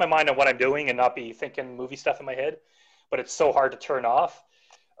keep my mind on what I'm doing and not be thinking movie stuff in my head. But it's so hard to turn off,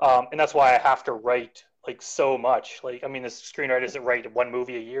 and that's why I have to write like so much. Like I mean, there's screenwriters that write one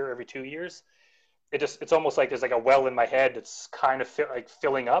movie a year every 2 years. It's almost like there's like a well in my head that's kind of like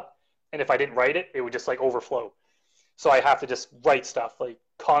filling up, and if I didn't write it, it would just like overflow. So I have to just write stuff like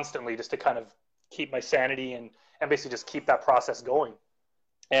constantly just to kind of keep my sanity, and basically just keep that process going.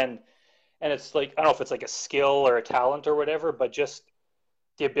 And and it's like I don't know if it's like a skill or a talent or whatever, but just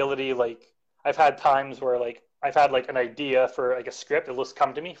the ability, like I've had times where like I've had like an idea for like a script, it'll just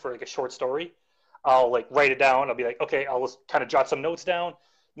come to me for like a short story. I'll like write it down. I'll be like, okay, I'll just kind of jot some notes down.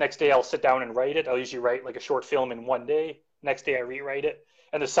 Next day I'll sit down and write it. I'll usually write like a short film in one day. Next day I rewrite it.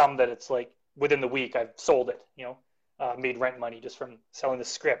 And there's some that it's like within the week I've sold it, made rent money just from selling the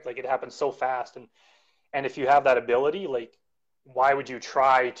script. Like it happens so fast. And if you have that ability, like why would you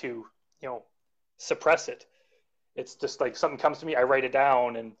try to, suppress it? It's just like something comes to me, I write it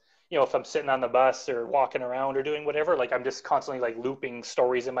down, and if I'm sitting on the bus or walking around or doing whatever, like I'm just constantly like looping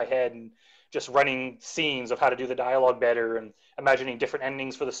stories in my head and just running scenes of how to do the dialogue better and imagining different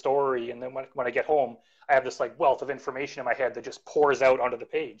endings for the story. And then when I get home, I have this like wealth of information in my head that just pours out onto the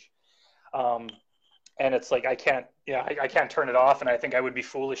page. Um, and it's like I can't turn it off, and I think I would be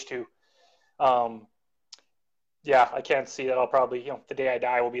foolish to. Um, yeah, I can't see that. I'll probably, the day I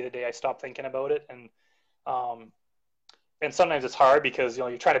die will be the day I stop thinking about it. Um, and sometimes it's hard because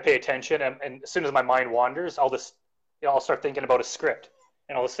you're trying to pay attention, and as soon as my mind wanders, I'll just I'll start thinking about a script,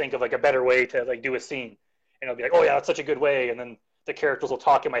 and I'll just think of like a better way to like do a scene, and I'll be like, oh yeah, that's such a good way, and then the characters will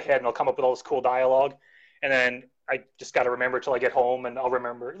talk in my head, and I'll come up with all this cool dialogue, and then I just got to remember till I get home, and I'll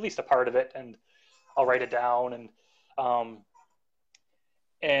remember at least a part of it, and I'll write it down, um,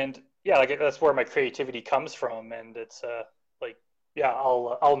 and yeah, like that's where my creativity comes from, and it's like yeah,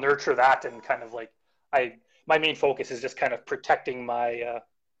 I'll nurture that, and kind of like I my main focus is just kind of protecting my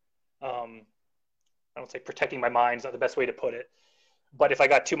um, I don't say protecting my mind is not the best way to put it, but if I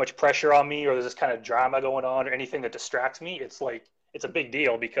got too much pressure on me or there's this kind of drama going on or anything that distracts me, it's like it's a big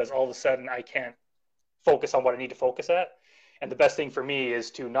deal because all of a sudden I can't focus on what I need to focus at. And the best thing for me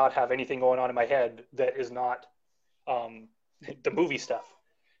is to not have anything going on in my head that is not um, the movie stuff,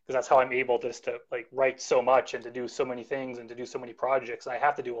 because that's how I'm able just to like write so much and to do so many things and to do so many projects. I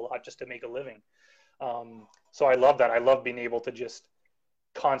have to do a lot just to make a living. So I love that. I love being able to just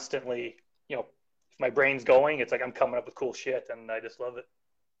constantly, if my brain's going, it's like I'm coming up with cool shit, and I just love it.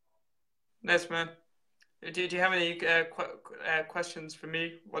 Nice, man. Do you have any questions for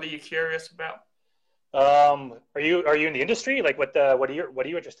me? What are you curious about? Are you in the industry? Like, what are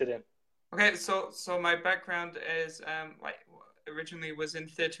you interested in? Okay, so my background is like originally was in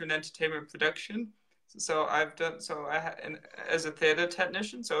theater and entertainment production. So as a theater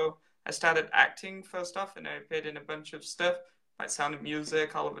technician. So I started acting first off, and I appeared in a bunch of stuff like Sound of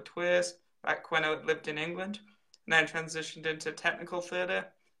Music, Oliver Twist, back when I lived in England. And then I transitioned into technical theater,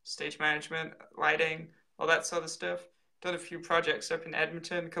 stage management, lighting, all that sort of stuff. Done a few projects up in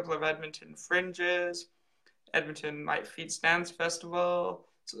Edmonton, a couple of Edmonton fringes, Edmonton like Feats Dance Festival.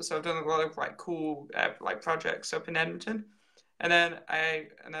 So I've done a lot of like cool like projects up in Edmonton, and then I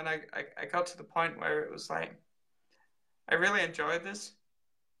got to the point where it was like I really enjoyed this,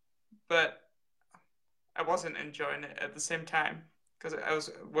 but I wasn't enjoying it at the same time because I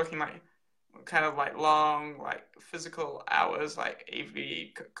was working like kind of like long like physical hours like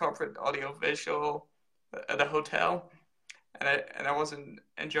AV corporate audio visual at the hotel, and I wasn't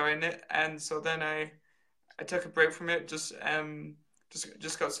enjoying it, and so then I took a break from it, just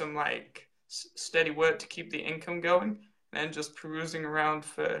got some like steady work to keep the income going, and just perusing around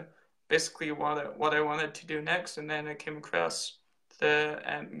for basically what I wanted to do next, and then I came across the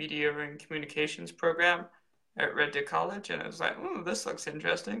media and communications program at Red Deer College, and I was like, oh, this looks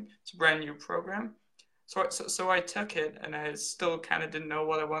interesting. It's a brand new program, so I took it, and I still kind of didn't know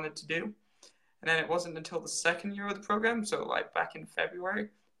what I wanted to do, and then it wasn't until the second year of the program, so like back in February,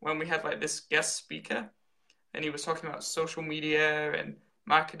 when we had like this guest speaker, and he was talking about social media and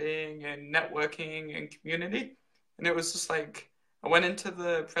marketing and networking and community. And it was just like I went into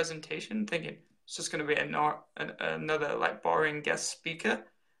the presentation thinking it's just going to be another like boring guest speaker,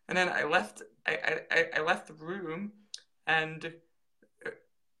 and then I left. I left the room, and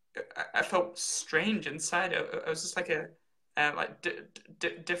I felt strange inside. I was just like a like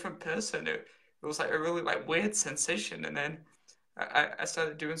different person. It was like a really like weird sensation, and then I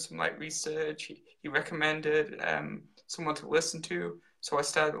started doing some like research. He recommended someone to listen to, so I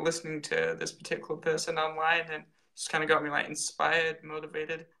started listening to this particular person online, and just kind of got me like inspired,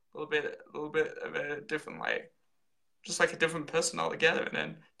 motivated, a little bit of a different like, just like a different person altogether, and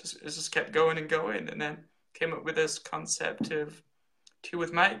then it just kept going and going, and then came up with this concept of Two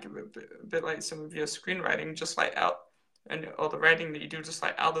with Mike, a bit like some of your screenwriting, just like out and all the writing that you do, just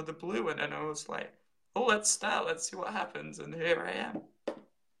like out of the blue, and then I was like, oh, let's start, let's see what happens, and here I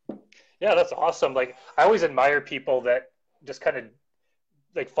am. Yeah, that's awesome. Like, I always admire people that just kind of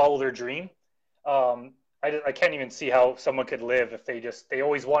like follow their dream. I can't even see how someone could live if they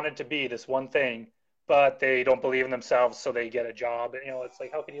always wanted to be this one thing, but they don't believe in themselves, so they get a job. And, it's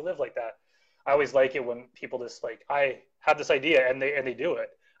like, how can you live like that? I always like it when people just like, I have this idea, and they do it.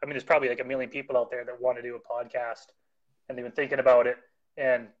 I mean, there's probably like a million people out there that want to do a podcast, and they've been thinking about it,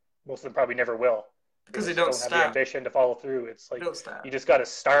 and most of them probably never will. They Because they just don't don't have the stop. ambition to follow through. It's They like don't stop. you just got to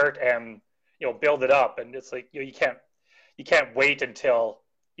start and build it up, and it's like you can't wait until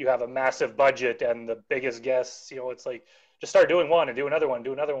you have a massive budget and the biggest guests. It's like just start doing one and do another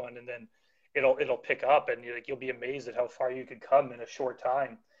one, and then it'll pick up, and you'll be amazed at how far you could come in a short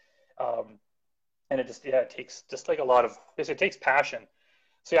time. Um, and it takes just like a lot of basically it takes passion.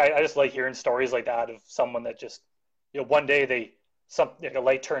 So yeah, I just like hearing stories like that of someone that just one day a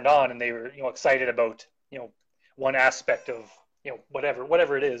light turned on and they were excited about one aspect of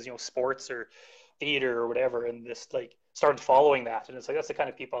whatever it is, sports or theater or whatever, and just like started following that. And it's like that's the kind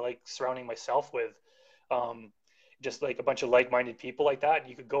of people I like surrounding myself with. um just like a bunch of like-minded people like that,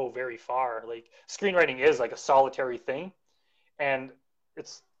 you could go very far. Like screenwriting is like a solitary thing, and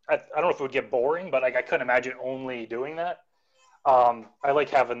I don't know if it would get boring, but like I couldn't imagine only doing that. I like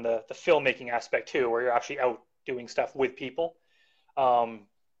having the filmmaking aspect too, where you're actually out doing stuff with people. um,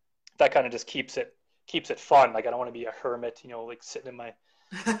 that kind of just keeps it fun. Like I don't want to be a hermit, like sitting in my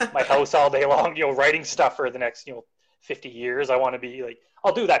house all day long, writing stuff for the next 50 years. I want to be like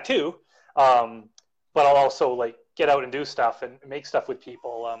I'll do that too, um, but I'll also like get out and do stuff and make stuff with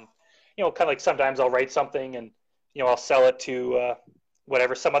people. Kind of like sometimes I'll write something and I'll sell it to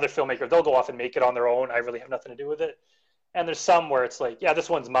whatever some other filmmaker. They'll go off and make it on their own. I really have nothing to do with it. And there's some where it's like, yeah, this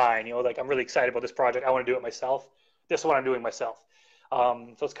one's mine. Like I'm really excited about this project. I want to do it myself. This one I'm doing myself.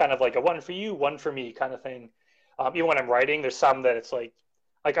 So it's kind of like a one for you, one for me kind of thing. Even when I'm writing, there's some that it's like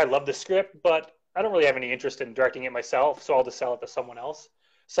I love the script, but I don't really have any interest in directing it myself, so I'll just sell it to someone else.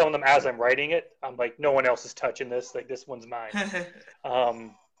 Some of them, as I'm writing it, I'm like, no one else is touching this. Like this one's mine.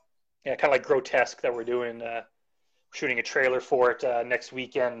 Um, yeah, kind of like Grotesque that we're doing, shooting a trailer for it next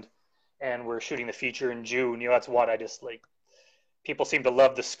weekend, and we're shooting the feature in June. That's one I just like. People seem to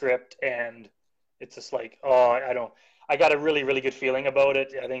love the script, and it's just like, oh, I don't. I got a really, really good feeling about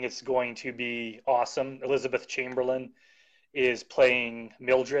it. I think it's going to be awesome. Elizabeth Chamberlain is playing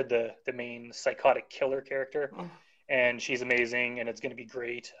Mildred, the main psychotic killer character, Oh, and she's amazing, and it's going to be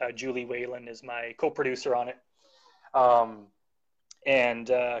great. Julie Whalen is my co-producer on it, um,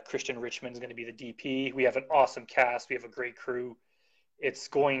 and Christian Richmond is going to be the DP. We have an awesome cast. We have a great crew. It's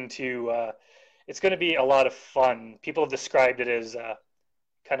going to be a lot of fun. People have described it as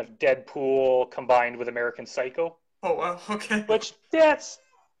kind of Deadpool combined with American Psycho, oh wow, okay. which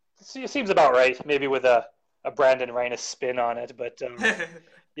it seems about right. Maybe with a Brandon Reines spin on it, but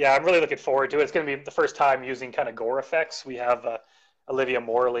yeah, I'm really looking forward to it. It's going to be the first time using kind of gore effects. We have Olivia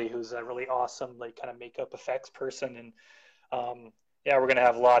Morley, who's a really awesome like kind of makeup effects person, and yeah, we're going to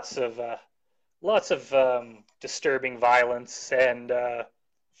have lots of disturbing violence and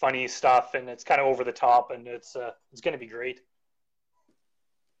funny stuff, and it's kind of over the top, and it's going to be great.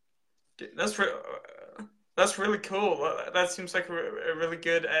 That's that's really cool. That seems like a really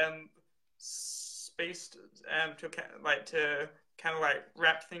good space to kind of like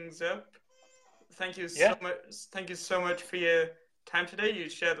wrap things up. Thank you so Yeah, much. Thank you so much for your time today. You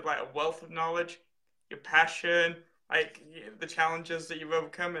shared like a wealth of knowledge, your passion, like the challenges that you've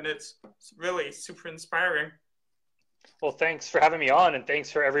overcome, and it's really super inspiring. well, thanks for having me on, and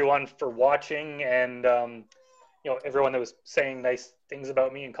thanks for everyone for watching, and everyone that was saying nice things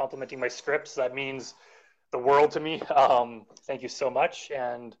about me and complimenting my scripts. That means the world to me. Thank you so much,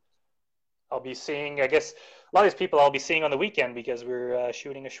 and I'll be seeing, I guess, a lot of these people I'll be seeing on the weekend because we're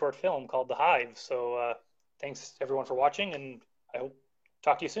shooting a short film called The Hive. So thanks everyone for watching, and I hope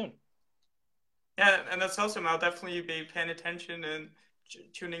talk to you soon. Yeah, and that's awesome. I'll definitely be paying attention and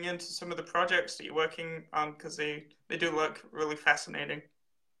tuning into some of the projects that you're working on because they do look really fascinating.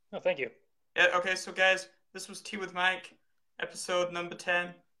 No, thank you. Yeah, okay, so guys, this was Tea with Mike, episode number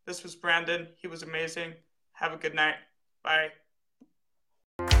 10. This was Brandon. He was amazing. Have a good night. Bye.